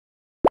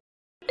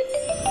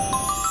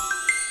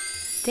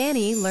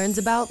Danny learns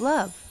about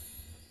love.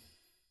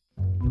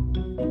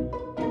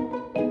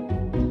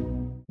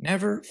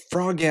 Never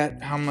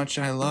forget how much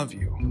I love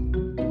you.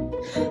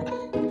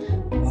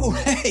 Oh,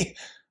 hey!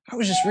 I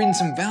was just reading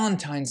some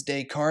Valentine's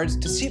Day cards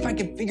to see if I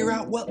could figure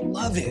out what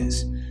love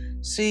is.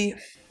 See,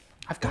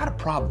 I've got a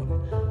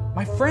problem.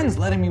 My friend's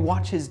letting me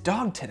watch his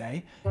dog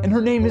today, and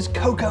her name is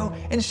Coco,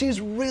 and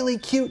she's really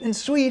cute and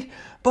sweet,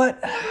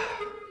 but,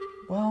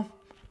 well,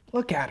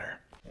 look at her.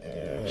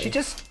 She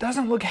just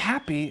doesn't look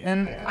happy,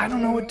 and I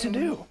don't know what to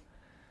do.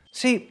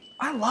 See,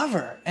 I love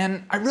her,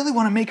 and I really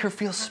want to make her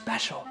feel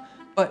special,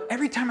 but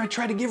every time I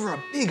try to give her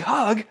a big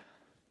hug,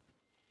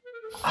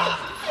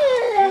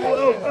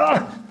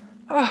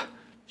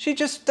 she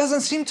just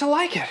doesn't seem to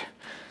like it.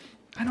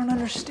 I don't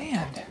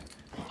understand.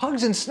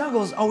 Hugs and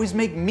snuggles always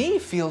make me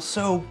feel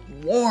so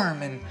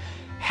warm and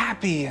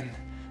happy and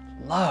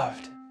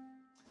loved,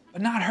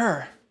 but not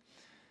her.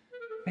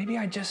 Maybe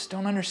I just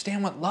don't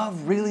understand what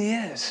love really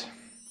is.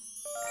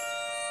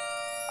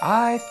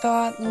 I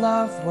thought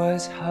love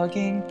was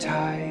hugging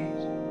tight,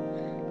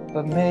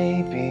 but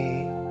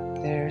maybe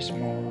there's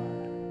more.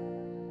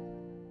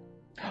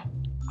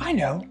 I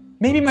know.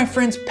 Maybe my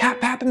friends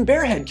Pap Pap and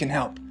Bearhead can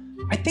help.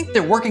 I think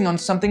they're working on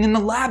something in the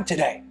lab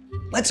today.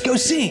 Let's go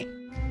see.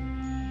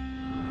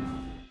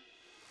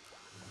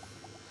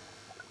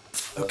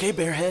 Okay,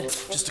 Bearhead,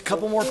 just a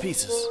couple more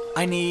pieces.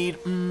 I need,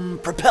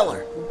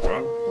 propeller.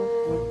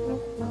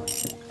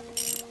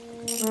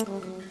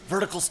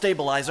 Vertical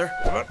stabilizer.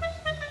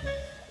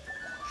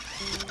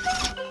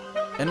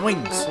 And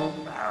wings.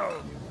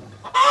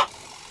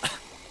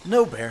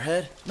 No,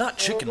 Bearhead, not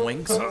chicken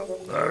wings.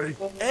 Sorry.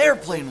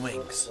 Airplane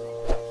wings.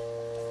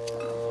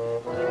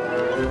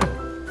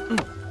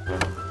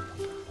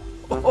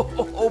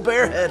 Oh,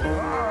 Bearhead.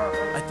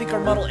 I think our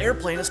model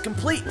airplane is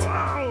complete.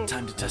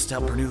 Time to test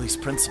out Bernoulli's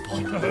principle.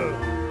 Here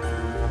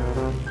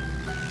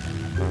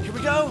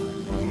we go.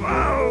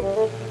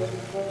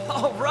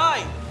 All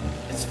right,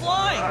 it's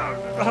flying.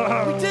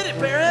 We did it,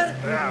 Bearhead.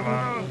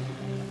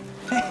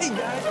 Hey,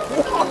 guys.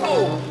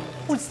 Whoa!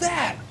 What's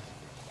that?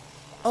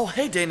 Oh,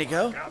 hey, Danny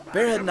Go.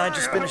 Bearhead and I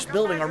just finished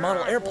building our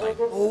model airplane.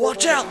 Oh,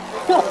 watch out.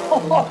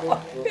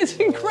 It's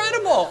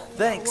incredible.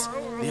 Thanks.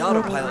 The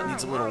autopilot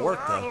needs a little work,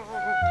 though.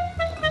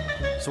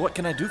 So what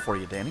can I do for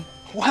you, Danny?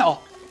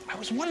 Well, I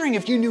was wondering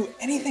if you knew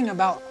anything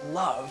about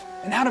love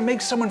and how to make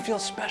someone feel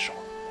special.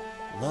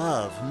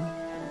 Love,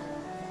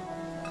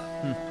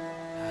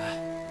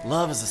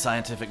 Love is a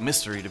scientific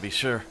mystery, to be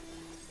sure.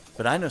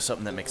 But I know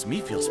something that makes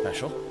me feel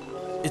special.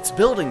 It's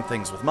building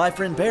things with my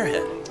friend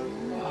Bearhead.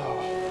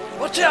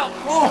 Watch out!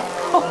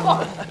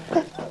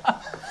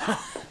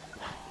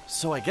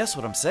 So I guess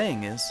what I'm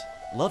saying is,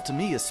 love to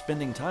me is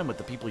spending time with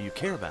the people you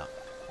care about.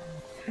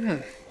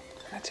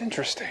 That's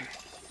interesting.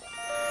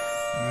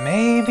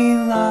 Maybe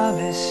love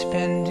is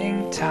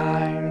spending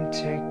time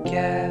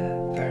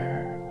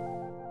together.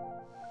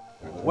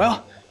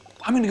 Well,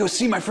 I'm gonna go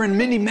see my friend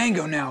Mindy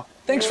Mango now.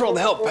 Thanks for all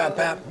the help, Pap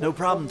Pap. No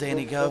problem,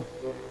 Danny Go.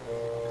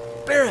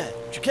 Bearhead,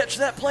 did you catch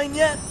that plane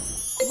yet?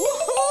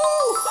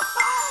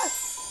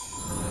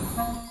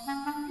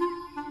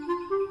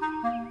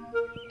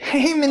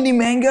 Hey, Mindy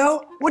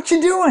Mango, what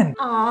you doing?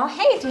 Aw,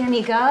 hey,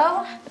 Danny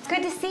Go. It's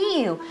good to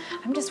see you.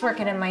 I'm just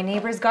working in my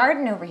neighbor's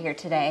garden over here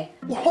today.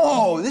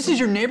 Whoa, this is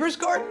your neighbor's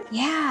garden?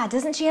 Yeah,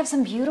 doesn't she have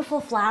some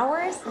beautiful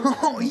flowers?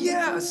 Oh,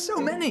 yeah,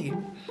 so many.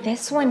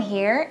 This one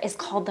here is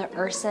called the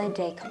Ursa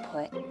de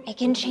Caput. It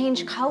can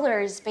change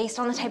colors based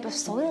on the type of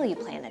soil you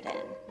plant it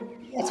in.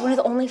 It's one of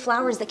the only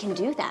flowers that can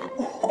do that.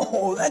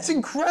 Oh, that's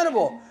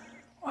incredible.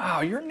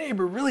 Wow, your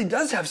neighbor really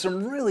does have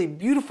some really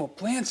beautiful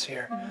plants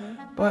here.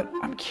 But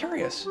I'm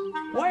curious,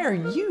 why are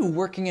you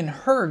working in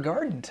her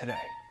garden today?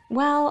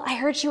 Well, I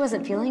heard she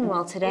wasn't feeling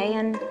well today,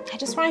 and I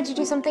just wanted to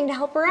do something to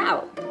help her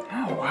out.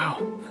 Oh,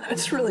 wow,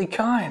 that's really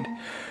kind.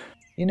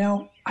 You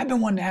know, I've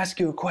been wanting to ask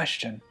you a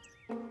question.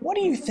 What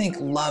do you think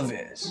love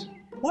is?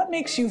 What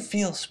makes you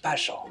feel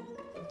special?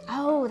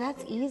 Oh,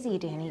 that's easy,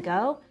 Danny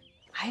Go.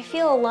 I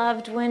feel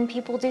loved when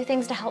people do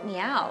things to help me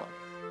out.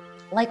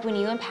 Like when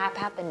you and Pap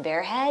Pap and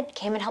Bearhead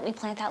came and helped me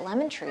plant that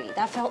lemon tree.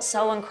 That felt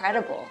so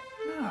incredible.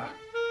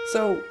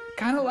 So,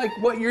 kind of like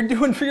what you're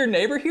doing for your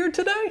neighbor here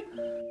today?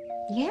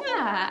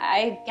 Yeah,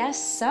 I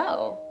guess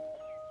so.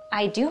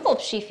 I do hope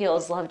she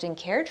feels loved and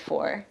cared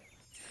for.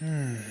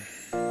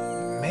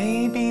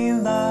 Maybe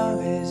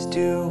love is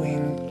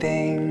doing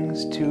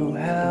things to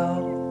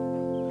help.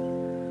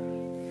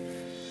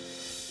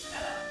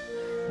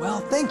 Well,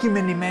 thank you,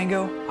 Mindy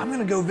Mango. I'm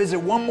gonna go visit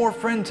one more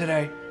friend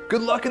today.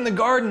 Good luck in the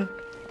garden.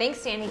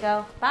 Thanks, Danny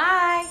Go.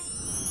 Bye.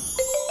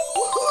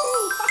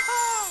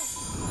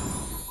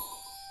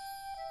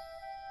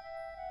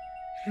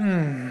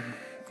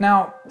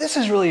 Now, this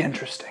is really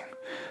interesting.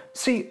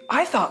 See,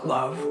 I thought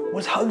love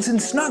was hugs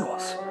and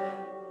snuggles.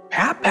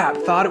 Pap Pap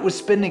thought it was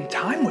spending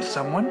time with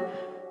someone,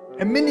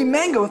 and Mindy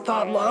Mango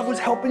thought love was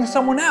helping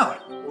someone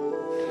out.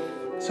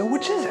 So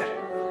which is it?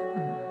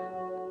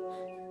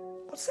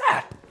 What's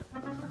that?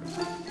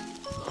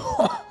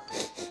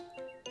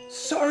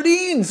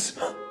 Sardines!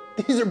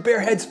 These are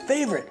Bearhead's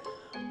favorite.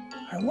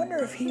 I wonder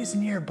if he's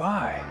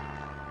nearby.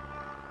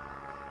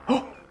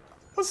 Oh,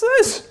 what's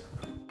this?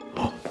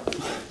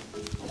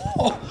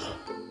 Oh,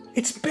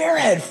 it's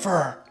bearhead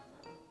fur.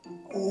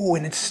 Oh,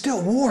 and it's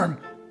still warm.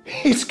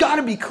 He's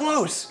gotta be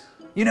close.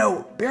 You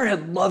know,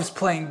 Bearhead loves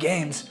playing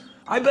games.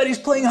 I bet he's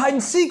playing hide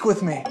and seek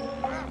with me.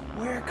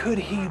 Where could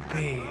he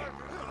be?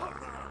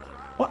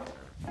 What?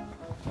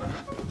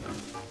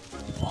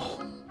 Oh,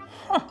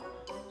 huh.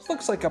 This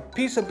looks like a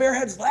piece of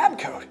Bearhead's lab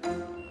coat.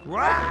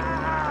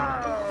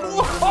 Wow!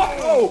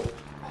 Whoa!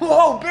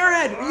 Whoa,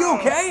 Bearhead, are you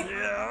okay?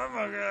 Yeah, I'm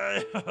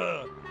okay.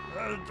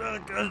 I was trying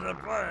to catch the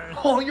plane.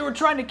 Oh, you were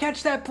trying to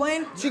catch that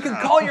plane so you could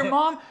call your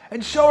mom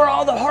and show her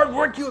all the hard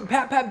work you and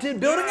Pap did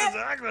building it?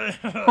 Exactly.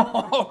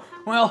 Oh,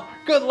 well,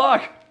 good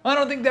luck. I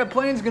don't think that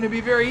plane's gonna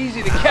be very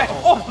easy to catch.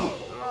 Oh,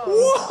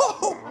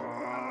 whoa!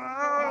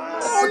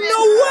 Oh, no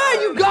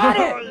way, you got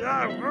it!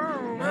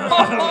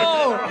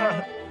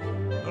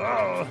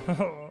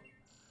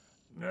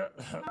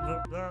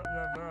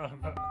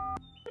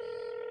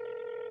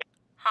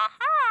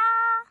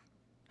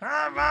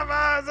 Hi,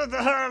 Mama!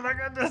 Look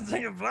at this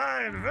thing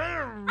flying.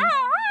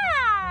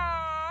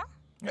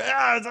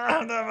 Yeah, it's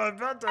on my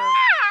butter.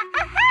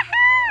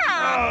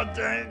 Oh,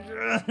 thank you.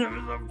 It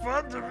was so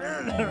fun to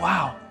me.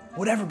 Wow,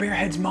 whatever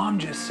Bearhead's mom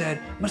just said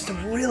must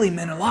have really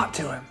meant a lot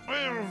to him.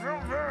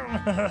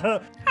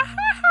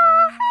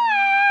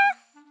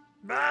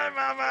 Bye,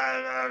 Mama. I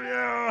love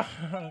you.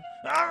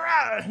 All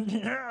right.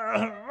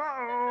 Yeah.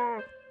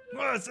 Whoa.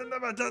 Well, I said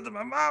never told to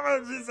my mama,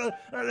 and she said,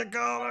 I had to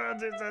call her,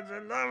 and she said she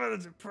loved it,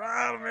 and she's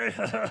proud of me.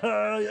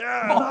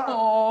 Yeah.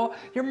 Oh,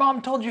 your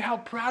mom told you how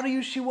proud of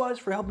you she was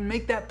for helping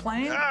make that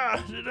plane? Yeah,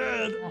 she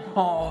did.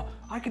 Oh,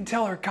 I can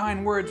tell her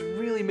kind words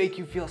really make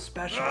you feel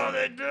special. Oh,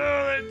 they do.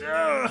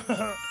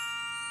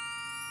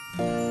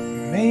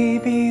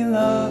 Maybe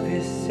love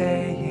is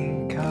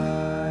saying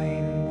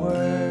kind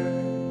words.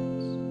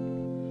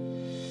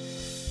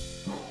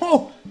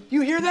 Oh,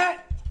 you hear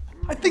that?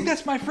 I think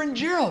that's my friend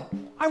Gerald.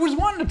 I was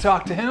wanting to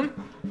talk to him.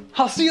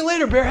 I'll see you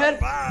later, Bearhead.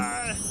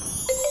 Bye.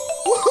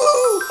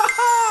 Woohoo!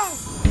 Ha-ha!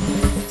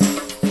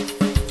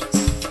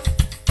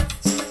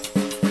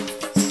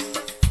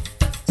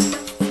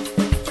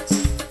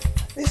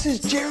 This is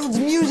Gerald's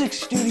music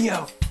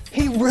studio.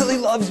 He really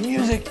loves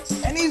music,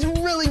 and he's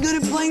really good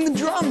at playing the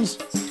drums.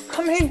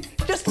 I mean,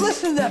 just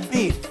listen to that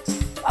beat.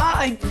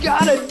 I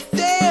gotta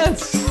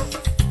dance!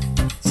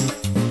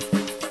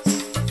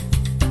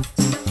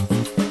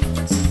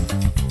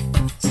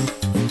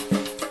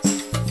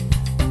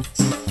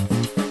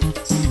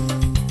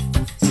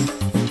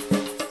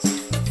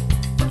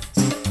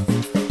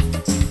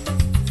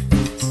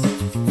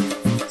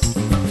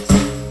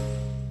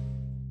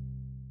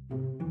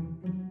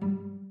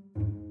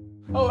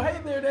 Oh,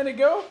 hey there, did it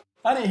go?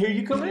 I didn't hear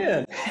you come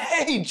in.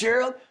 Hey,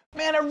 Gerald.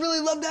 Man, I really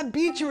love that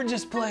beat you were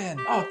just playing.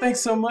 Oh, thanks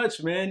so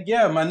much, man.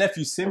 Yeah, my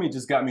nephew Simi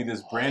just got me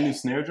this brand new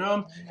snare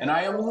drum, and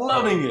I am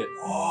loving it.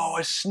 Oh,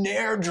 a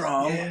snare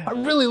drum. Yeah. I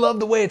really love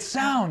the way it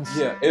sounds.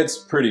 Yeah, it's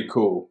pretty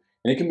cool.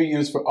 And it can be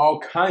used for all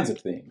kinds of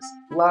things,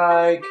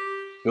 like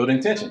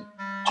building tension.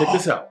 Check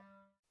this out.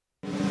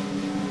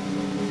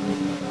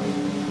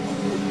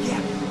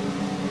 Yeah.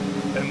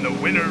 And the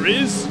winner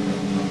is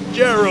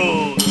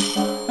Gerald.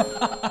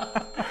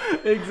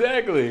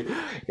 Exactly.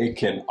 It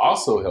can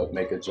also help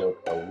make a joke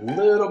a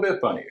little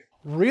bit funnier.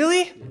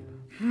 Really?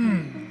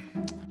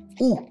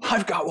 Ooh,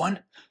 I've got one.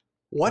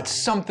 What's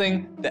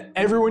something that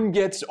everyone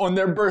gets on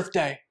their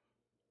birthday?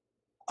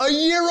 A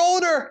year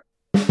older!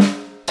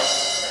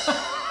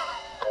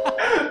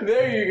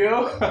 There you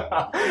go.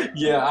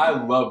 Yeah,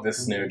 I love this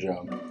snare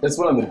drum. It's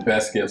one of the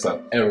best gifts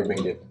I've ever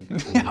been given.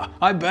 Yeah,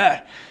 I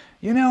bet.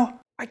 You know,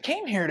 I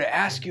came here to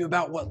ask you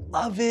about what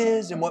love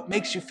is and what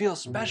makes you feel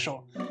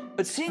special.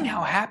 But seeing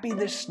how happy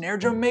this snare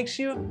drum makes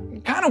you,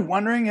 I'm kind of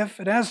wondering if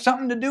it has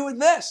something to do with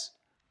this.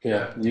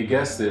 Yeah, you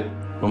guessed it.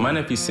 When my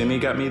nephew Simi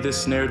got me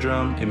this snare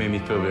drum, it made me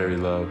feel very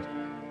loved.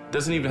 It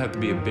doesn't even have to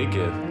be a big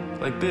gift,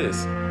 like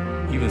this.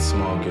 Even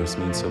small gifts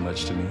mean so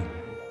much to me.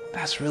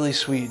 That's really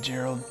sweet,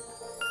 Gerald.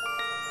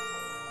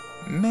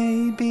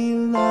 Maybe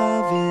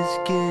love is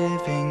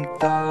giving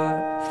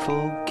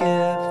thoughtful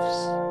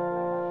gifts.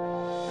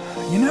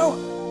 You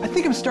know, I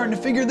think I'm starting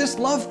to figure this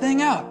love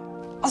thing out.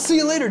 I'll see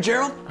you later,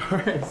 Gerald. All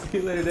right, see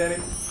you later, Danny.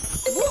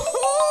 Woohoo!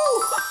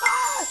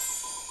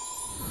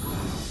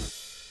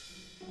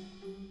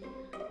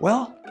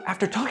 Well,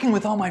 after talking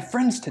with all my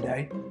friends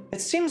today,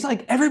 it seems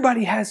like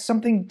everybody has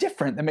something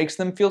different that makes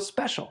them feel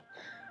special.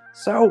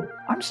 So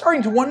I'm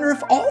starting to wonder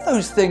if all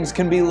those things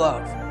can be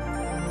love.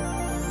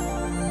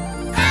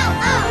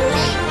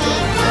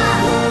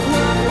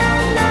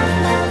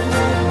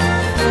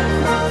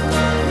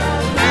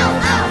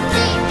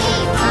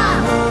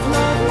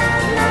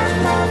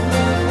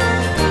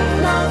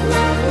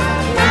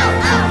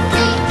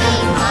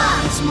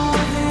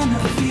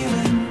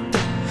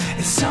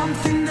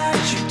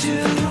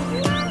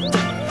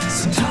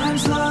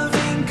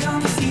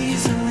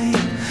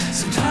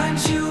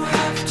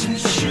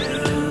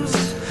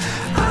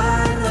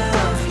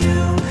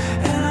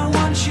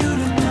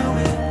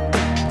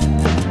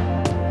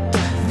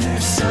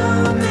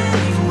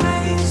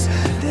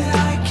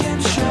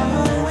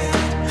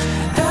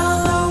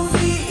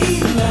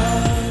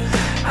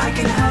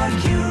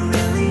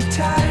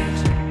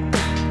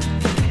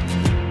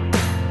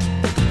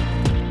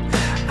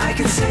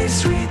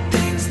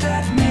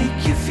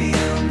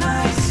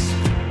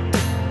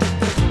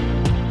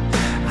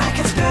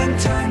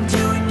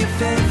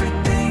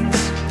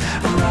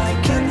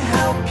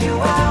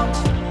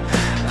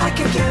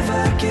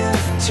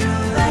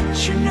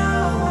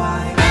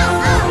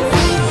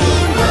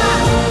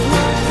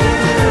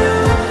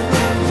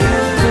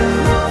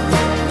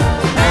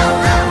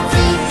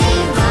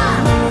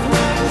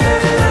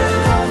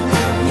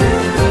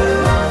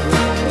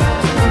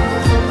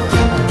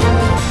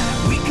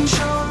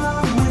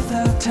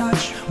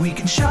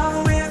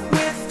 show it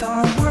with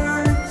our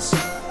words.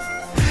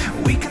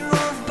 We can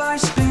love by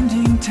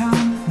spending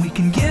time. We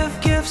can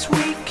give gifts,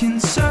 we can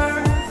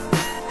serve.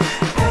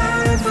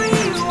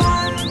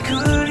 Everyone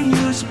could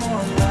use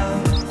more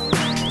love.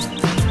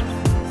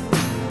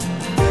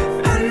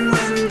 And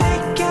when they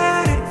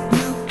get it,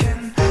 you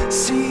can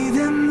see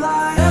them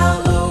light.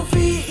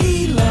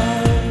 L-O-V-E,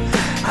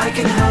 love. I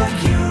can hug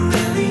you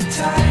really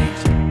tight.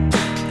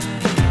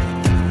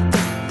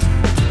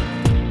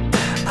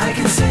 I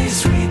can say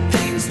sweet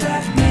things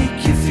that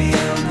make you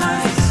feel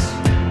nice.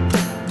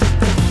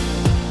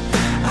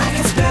 I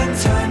can spend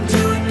time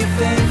doing your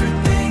favorite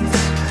things,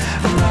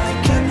 or I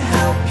can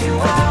help you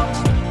out.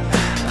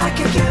 I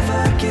can give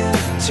a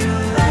gift to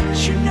let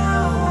you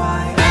know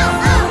I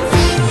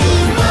L-O-V-E,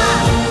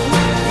 love.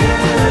 You,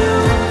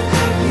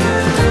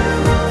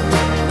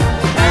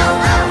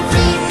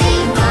 L-O-V-E,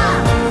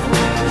 love.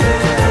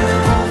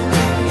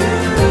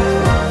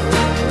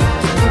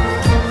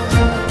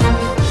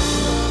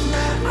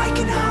 I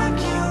can hug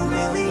you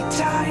really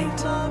tight.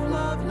 Love,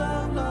 love,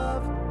 love,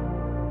 love.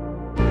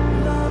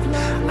 Love,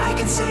 love. I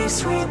can say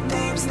sweet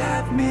things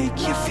that make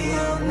you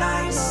feel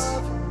nice.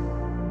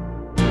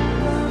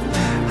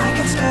 I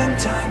can spend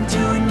time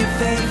doing your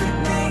favorite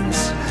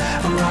things,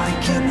 or I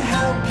can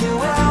help you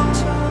out.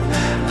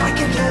 I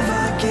can give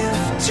a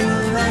gift to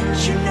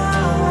let you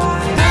know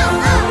I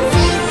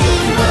L-O-V-E,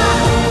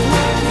 love.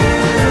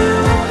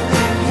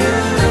 You,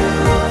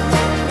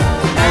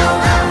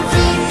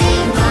 L-O-V-E,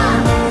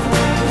 love.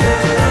 You,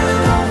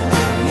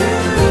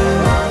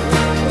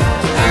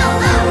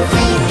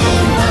 L-O-V-E,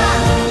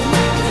 love.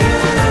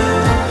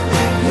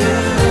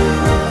 You,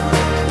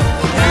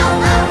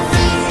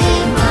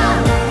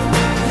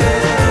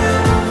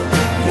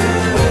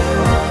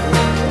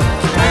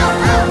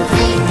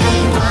 L-O-V-E,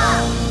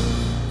 love.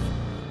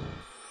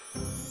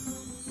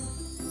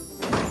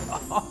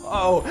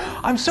 Oh,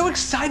 I'm so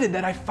excited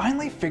that I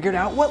finally figured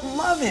out what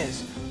love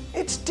is.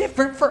 It's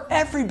different for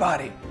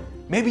everybody.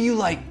 Maybe you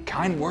like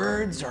kind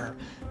words or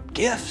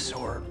gifts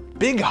or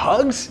big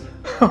hugs,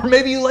 or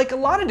maybe you like a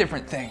lot of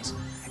different things.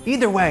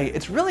 Either way,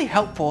 it's really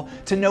helpful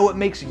to know what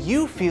makes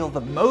you feel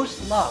the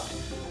most loved,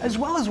 as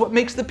well as what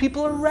makes the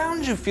people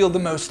around you feel the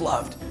most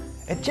loved.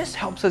 It just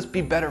helps us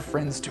be better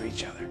friends to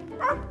each other.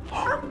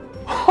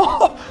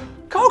 Oh,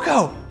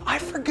 Coco, I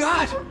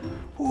forgot.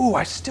 Ooh,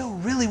 I still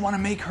really want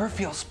to make her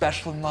feel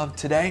special and loved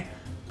today,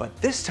 but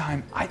this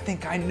time I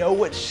think I know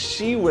what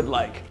she would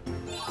like.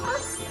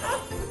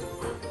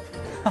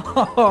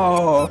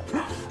 Oh,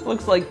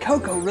 looks like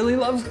Coco really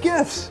loves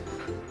gifts.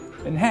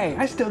 And hey,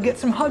 I still get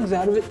some hugs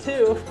out of it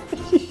too.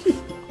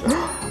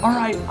 All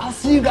right, I'll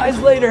see you guys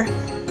later.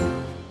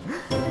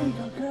 There you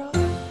go, girl.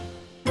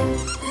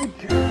 Good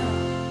girl.